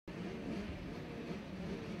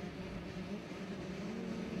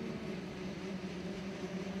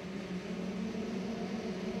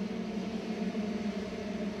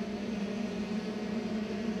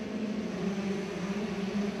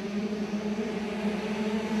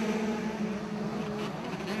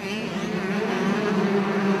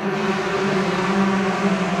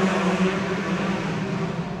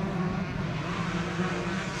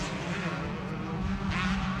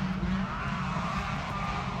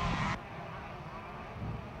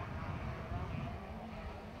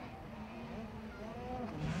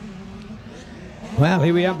Well,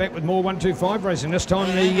 here we are back with more 125 racing. This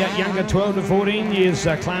time the younger 12 to 14 years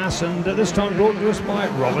class, and this time brought to us by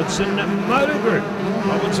Robertson Motor Group.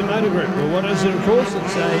 Robertson Motor Group. Well, what is it? Of course,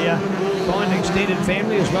 it's a fine extended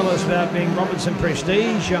family, as well as being Robertson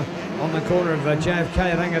Prestige on the corner of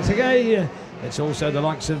JFK Rangitikei. It's also the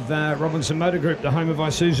likes of Robertson Motor Group, the home of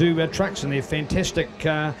Isuzu trucks and their fantastic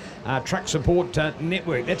truck support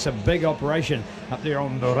network. That's a big operation up there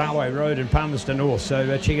on the Railway Road in Palmerston North,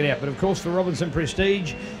 so check it out. But of course for Robertson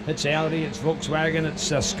Prestige, it's Audi, it's Volkswagen,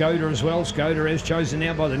 it's Skoda as well. Skoda is chosen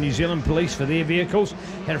now by the New Zealand Police for their vehicles.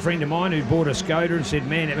 Had a friend of mine who bought a Skoda and said,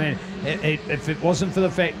 man, if it wasn't for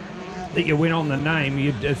the fact that you went on the name,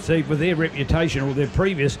 you'd see with their reputation or their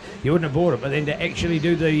previous, you wouldn't have bought it. But then to actually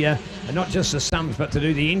do the not just the sums, but to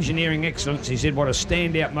do the engineering excellence, he said what a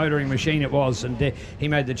standout motoring machine it was, and he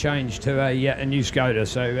made the change to a new Skoda.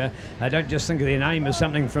 So I don't just think of their name as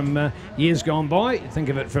something from years gone by, think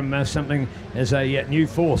of it from something as a new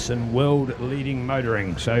force in world leading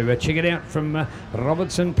motoring. So check it out from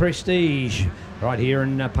Robertson Prestige right here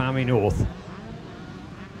in Palmy North.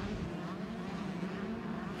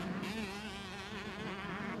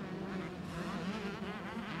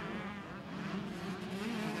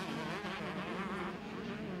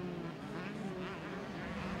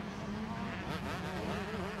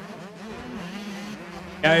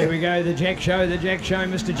 Here we go, the Jack Show,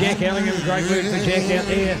 Mr. Jack Ellingham, great work for Jack out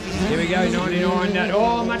there. Here we go, 99,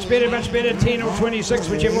 oh, much better, 10 or 26,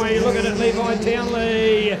 whichever way you look at it, Levi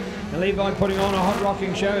Townley. Levi putting on a hot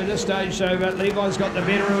rocking show at this stage, so Levi's got the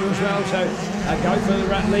better of as well, so go for the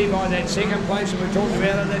run, Levi, that second place, and we talked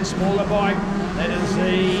about it, that smaller bike, that is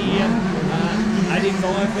the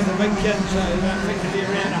 85 for the big kid, so effectively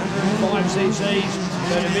around 105 cc's.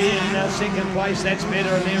 So to be in second place, that's better,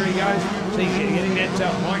 and there he goes. See, getting that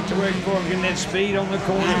bike to work for him, getting that speed on the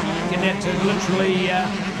corner, getting that to literally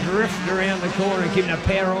drift around the corner and keeping a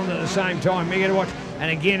power on at the same time. Mega to watch.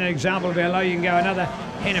 And again, an example of how low you can go. Another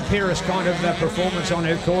Hannah Paris kind of performance on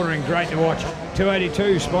her cornering. Great to watch.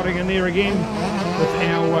 282 spotting in there again with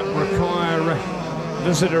our Rakaya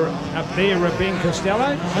visitor up there, Ben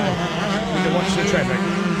Costello. So we can watch the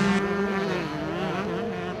traffic.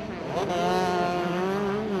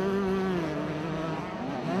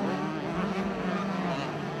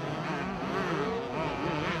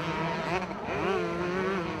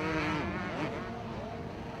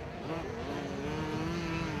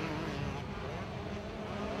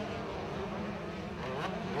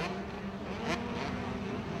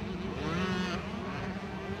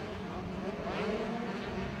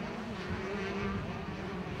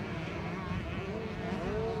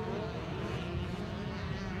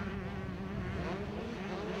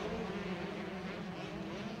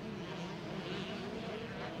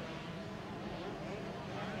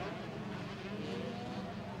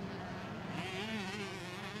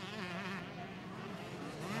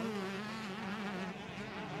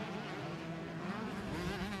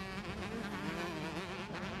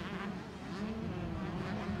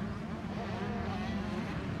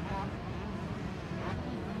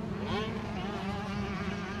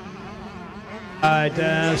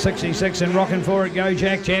 At 66 and rocking for it, go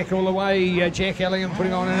Jack. Jack all the way. Jack Ellingham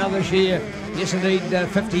putting on another share. Yes, indeed,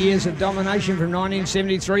 50 years of domination from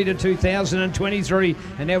 1973 to 2023.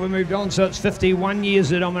 And now we moved on, so it's 51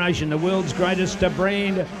 years of domination. The world's greatest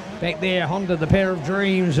brand back there, Honda, the pair of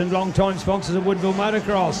dreams and long-time sponsors of Woodville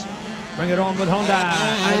Motocross. Bring it on with Honda.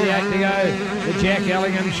 88 to go. The Jack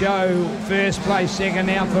Ellingham Show. First place, second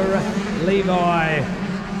now for Levi.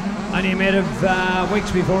 Only a matter of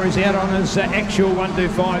weeks before he's out on his actual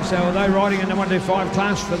 125. So although riding in the 125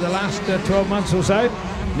 class for the last 12 months or so,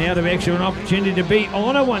 now to actually an opportunity to be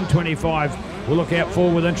on a 125. We'll look out for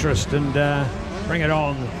with interest and bring it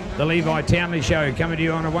on. The Levi Townley Show coming to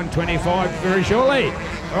you on a 125 very shortly.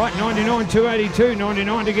 All right, 99, 282,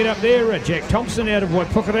 99 to get up there. Jack Thompson out of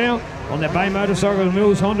Waipukurau on that Bay Motorcycle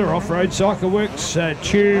Mills Honda Off-Road Cycle Works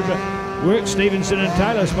Tube Works Stevenson and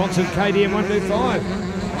Taylor sponsored KDM 125.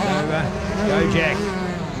 So, go Jack.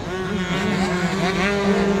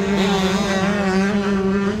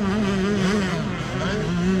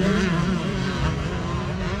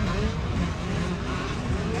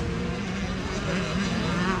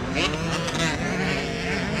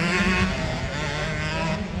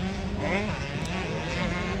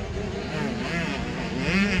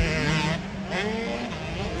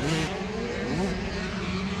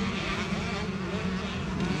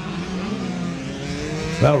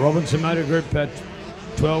 Well, Robertson Motor Group,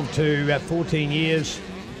 12 to 14 years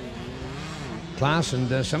class,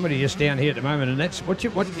 and somebody just down here at the moment, and that's what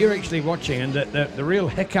you're actually watching, and the real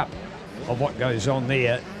hiccup of what goes on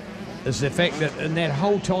there is the fact that in that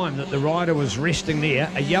whole time that the rider was resting there,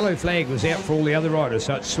 a yellow flag was out for all the other riders,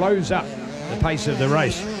 so it slows up the pace of the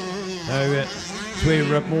race. So it's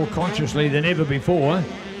where more consciously than ever before,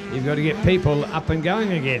 you've got to get people up and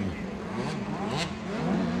going again.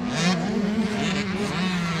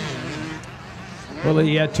 Well,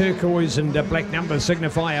 the turquoise and black numbers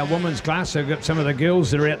signify our women's class. So we've got some of the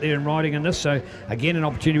girls that are out there and riding in this. So again, an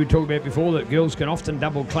opportunity we talked about before, that girls can often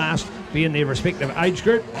double class, be in their respective age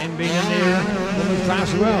group and be in their women's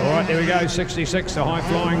class as well. All right, there we go, 66, the high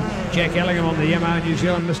flying Jack Ellingham on the Yamaha New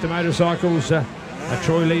Zealand Mr. Motorcycles, a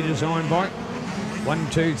Troy Lee design bike. 1,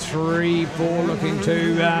 2, 3, 4, looking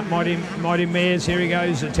to Mighty Mares. Here he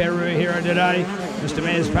goes, the Tararua hero today. Mr.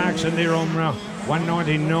 Mares Parks in there on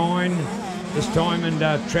 199 this time, and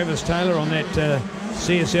Travis Taylor on that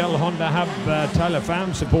CSL Honda Hub Taylor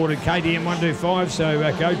Farm supported KTM 125. So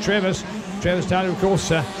go Travis. Travis Taylor, of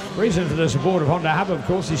course, reason for the support of Honda Hub, of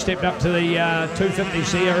course, he stepped up to the 250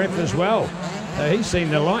 CRF as well. So he's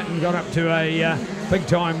seen the light and got up to a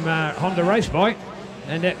big-time Honda race bike.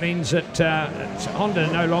 And that means that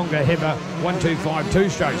Honda no longer have a 125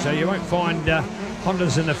 two-stroke. So you won't find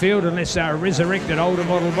Hondas in the field unless they're a resurrected older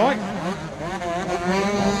model bike.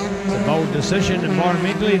 It's a bold decision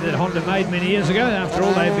environmentally that Honda made many years ago. After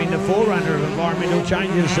all, they've been the forerunner of environmental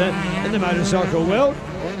changes in the motorcycle world.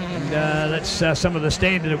 And that's some of the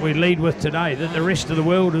standard that we lead with today, that the rest of the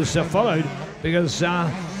world has followed, because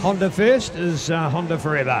Honda first is Honda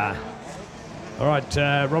forever. All right,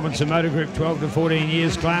 Robinson Motor Group, 12 to 14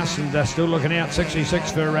 years class, and still looking out,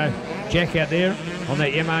 66 for Jack out there on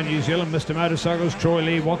that Yamaha New Zealand Mr. Motorcycles. Troy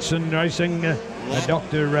Lee Watson Racing,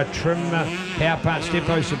 Dr. Trim Power Parts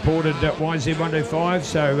Depot supported YZ125.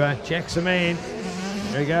 So Jack's the man.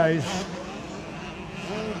 There he goes.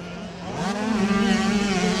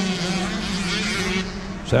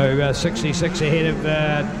 So 66 ahead of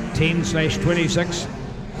 10/26.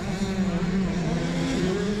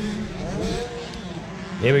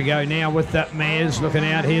 There we go now with that Mares looking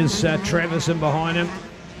out. Here's Travis in behind him.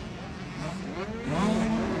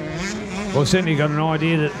 Well, certainly got an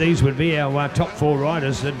idea that these would be our top 4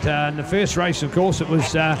 riders. And in the first race, of course, it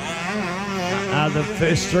was the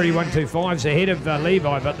first 3 125s ahead of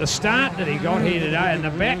Levi. But the start that he got here today and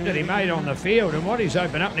the back that he made on the field and what he's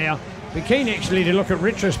opened up now, be keen actually to look at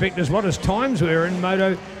retrospect as what his times were in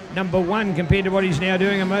Moto number 1 compared to what he's now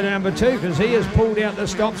doing in Moto number 2, because he has pulled out the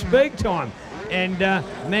stops big time. And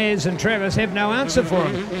Maz and Travis have no answer for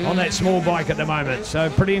him on that small bike at the moment. So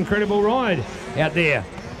pretty incredible ride out there.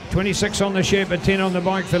 26 on the Sherpa, 10 on the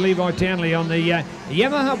bike for Levi Townley on the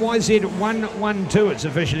Yamaha YZ112, it's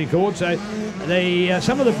officially called. So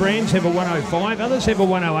some of the brands have a 105, others have a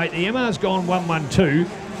 108. The Yamaha's gone 112.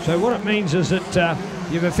 So what it means is that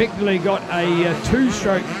you've effectively got a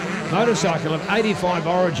 2-stroke motorcycle of 85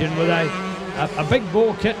 origin with a big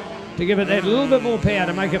bore kit to give it that little bit more power,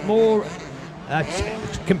 to make it more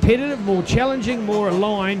competitive, more challenging, more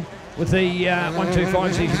aligned with the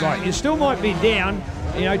 125cc bike. You still might be down,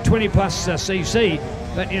 20 plus cc,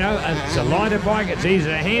 but it's a lighter bike, it's easy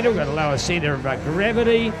to handle, got a lower centre of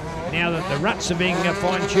gravity. Now that the ruts are being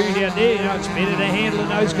fine-tuned out there, it's better to handle in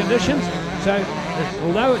those conditions. So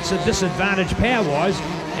although it's a disadvantage power-wise,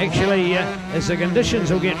 actually as the conditions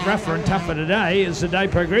will get rougher and tougher today, as the day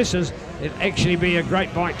progresses, it'll actually be a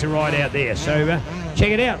great bike to ride out there. So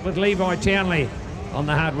check it out with Levi Townley on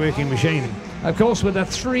the hard-working machine. Of course, with a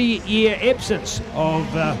 3-year absence of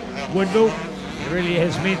Woodville, it really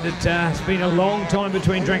has meant that it's been a long time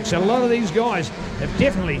between drinks. A lot of these guys have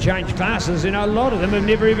definitely changed classes. A lot of them have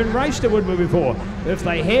never even raced at Woodville before. If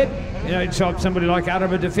they had, somebody like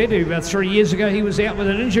Araba Defetu, about 3 years ago, he was out with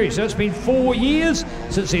an injury. So it's been 4 years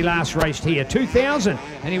since he last raced here, 2000,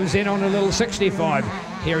 and he was then on a little 65.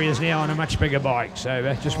 Here he is now on a much bigger bike.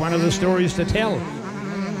 So just one of the stories to tell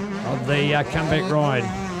of the comeback ride.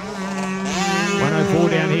 104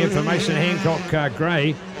 down here for Mason Hancock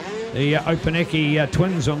Gray. The Opaneki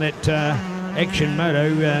twins on that Action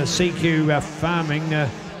Moto, CQ Farming,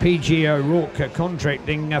 PG O'Rourke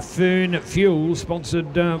Contracting, Fern Fuel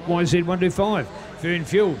sponsored YZ125. Fern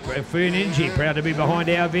Fuel, Fern Energy, proud to be behind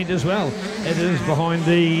our event as well. It is behind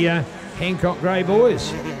the Hancock Gray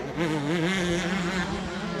boys.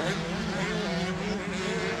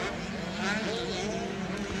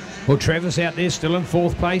 Well, Travis out there still in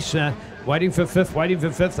 4th place. Waiting for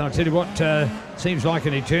 5th. I'll tell you what, seems like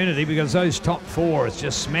an eternity, because those top 4 is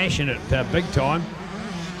just smashing it big time.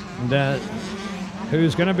 And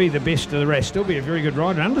who's going to be the best of the rest? Still be a very good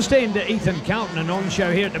rider. I understand Ethan Carlton, an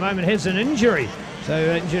on-show here at the moment, has an injury. So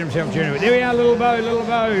injured himself during it. There we are, little Bo.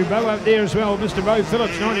 Bo up there as well. Mr. Bo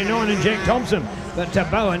Phillips, 99, and Jack Thompson. But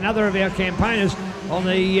Bo, another of our campaigners on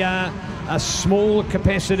the a small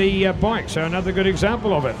capacity bike. So another good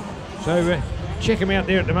example of it. So check him out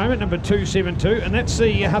there at the moment, number 272, and that's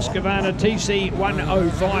the Husqvarna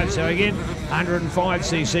TC105. So again,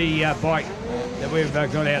 105cc bike that we've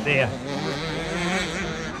got out there.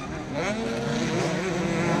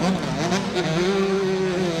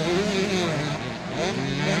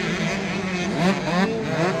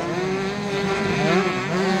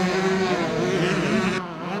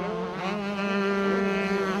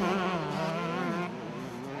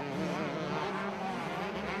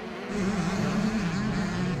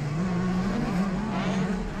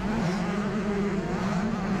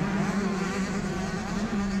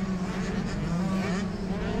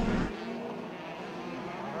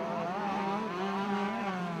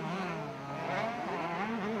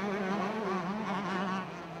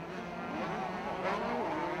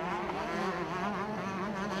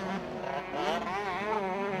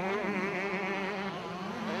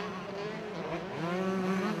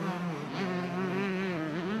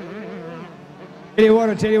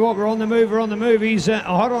 I tell you what, we're on the move. He's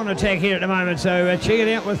hot on attack here at the moment, so check it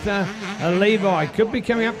out with Levi. Could be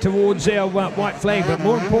coming up towards our white flag, but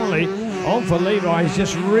more importantly, on for Levi. He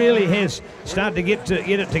just really has started to get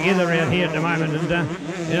it together out here at the moment. And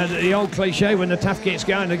you know, the old cliche, when the tough gets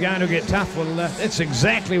going, the going will get tough. Well, that's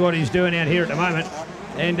exactly what he's doing out here at the moment.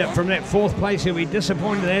 And from that fourth place, he'll be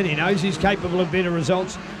disappointed that he knows he's capable of better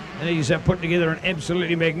results. And he's put together an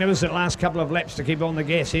absolutely magnificent last couple of laps to keep on the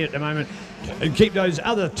gas here at the moment and keep those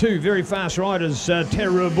other two very fast riders,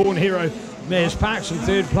 Tararua Born Hero, Mares Parks in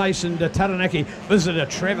third place, and Taranaki visitor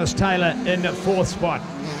Travis Taylor in fourth spot.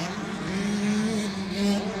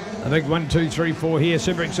 I think 1, 2, 3, 4 here.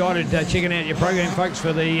 Super excited checking out your program, folks,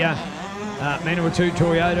 for the Manawatu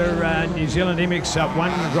Toyota New Zealand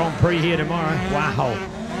MX1 Grand Prix here tomorrow. Wow,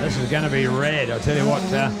 this is going to be rad. I'll tell you what.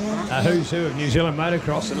 Who's who of New Zealand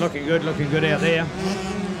motocross, and looking good out there.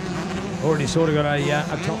 Already sort of got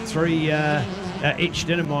a top three etched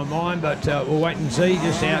in my mind, but we'll wait and see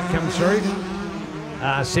just how it comes through.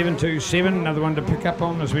 727, another one to pick up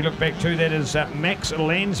on as we look back to that is Max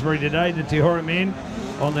Lansbury today, the Te Hora man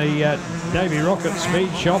on the Davy Rocket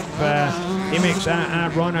Speed Shop.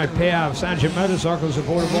 MXR Rhino Power Sergeant Motorcycles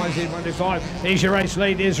supported by Z125. There's your race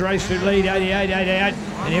lead, there's race to lead, 88, 88,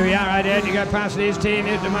 and here we are, 88, you go past, there's 10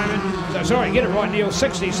 at the moment. So sorry, get it right, Neil,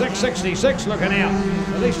 66, 66, looking out.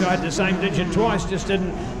 At least I had the same digit twice, just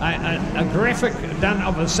didn't, a graphic done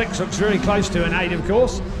of a 6 looks really close to an 8, of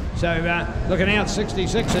course. So looking out,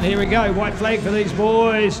 66, and here we go, white flag for these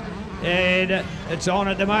boys. And it's on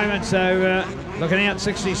at the moment, so looking out,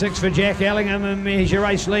 66 for Jack Ellingham, and he's your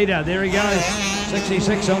race leader. There he goes,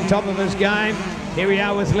 66 on top of his game. Here we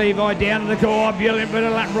are with Levi down in the corner, brilliant bit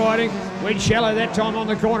of lap riding. Went shallow that time on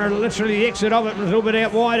the corner, literally the exit of it was a little bit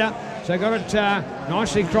out wider, so got it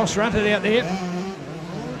nicely cross-runted out there.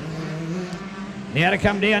 Now to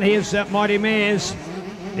come down, here's Mighty Mares.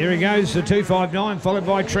 There he goes, the 259, followed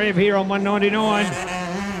by Trev here on 199.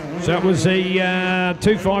 So it was the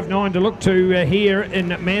 259 to look to here in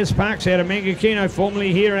Mares Parks out of Mangakino,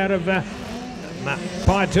 formerly here out of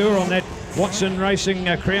Paiatua on that Watson Racing,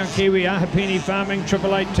 Crown Kiwi, Ahapini Farming,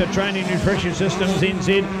 888 Training Nutrition Systems,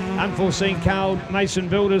 NZ, Unforeseen Carl Mason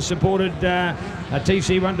Builders, supported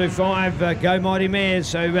TC125, Go Mighty Mares.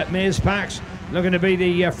 So Mares Parks looking to be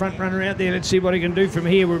the front runner out there. Let's see what he can do from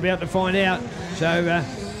here. We're about to find out. So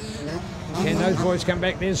can those boys come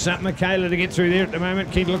back? There's Michaela to get through there at the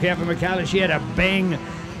moment. Keen to look out for Michaela. She had a bang,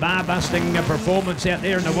 bar-busting performance out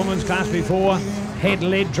there in the women's class before. Had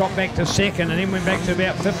led, dropped back to second, and then went back to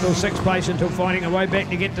about 5th or 6th place until finding her way back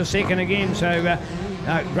to get to second again. So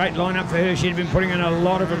great lineup for her. She'd been putting in a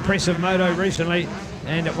lot of impressive moto recently,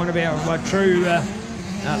 and one of our true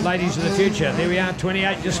ladies of the future. There we are,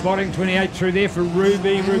 28, just spotting 28 through there for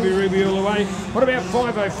Ruby all the way. What about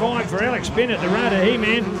 505 for Alex Bennett, the Rada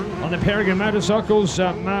He-Man on the Paragon Motorcycles,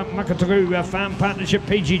 Makatuku Farm Partnership,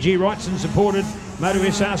 PGG Wrightson supported, Moto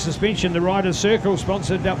SR Suspension, the Riders Circle,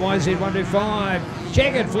 sponsored YZ125.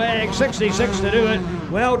 Jagged flag, 66 to do it.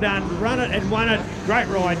 Well done, run it and won it. Great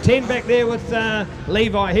ride. 10 back there with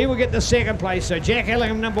Levi. He will get the second place. So Jack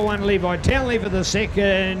Ellingham, number 1, Levi Townley for the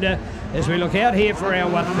second. As we look out here for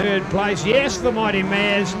our third place, yes, the Mighty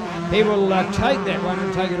Mares. He will take that one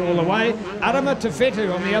and take it all the way. Arama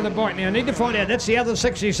Tefetu on the other bike. Now, I need to find out, that's the other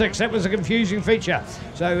 66. That was a confusing feature.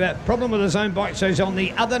 So, problem with his own bike, so he's on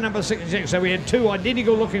the other number 66. So we had two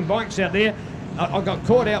identical looking bikes out there. I got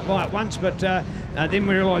caught out by it once, but then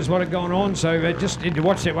we realised what had gone on. So just need to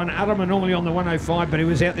watch that one. Arama normally on the 105, but he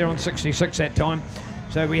was out there on 66 that time.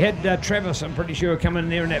 So we had Travis, I'm pretty sure, coming in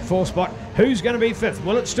there in that 4th spot. Who's going to be 5th?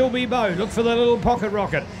 Will it still be Bo? Look for the little pocket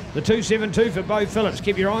rocket. The 272 for Bo Phillips.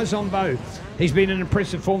 Keep your eyes on Bo. He's been in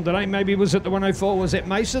impressive form today. Maybe was it the 104? Was that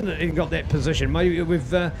Mason that got that position? Maybe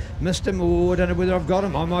we've missed him, or I don't know whether I've got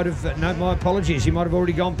him. I might have, no, my apologies. He might have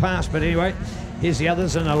already gone past, but anyway. Here's the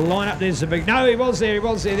others in a lineup. There's the big, no, he was there.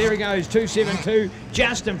 There he goes, 272,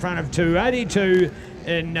 just in front of 282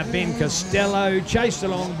 in Ben Costello, chased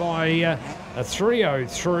along by a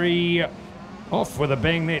 303, off with a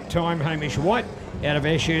bang that time. Hamish White out of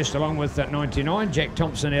Ashurst along with 99. Jack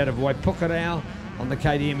Thompson out of Waipukurau on the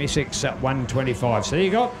KTM SX 125. So there you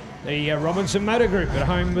got the Robinson Motor Group at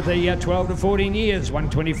home with the 12 to 14 years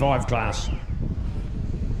 125 class.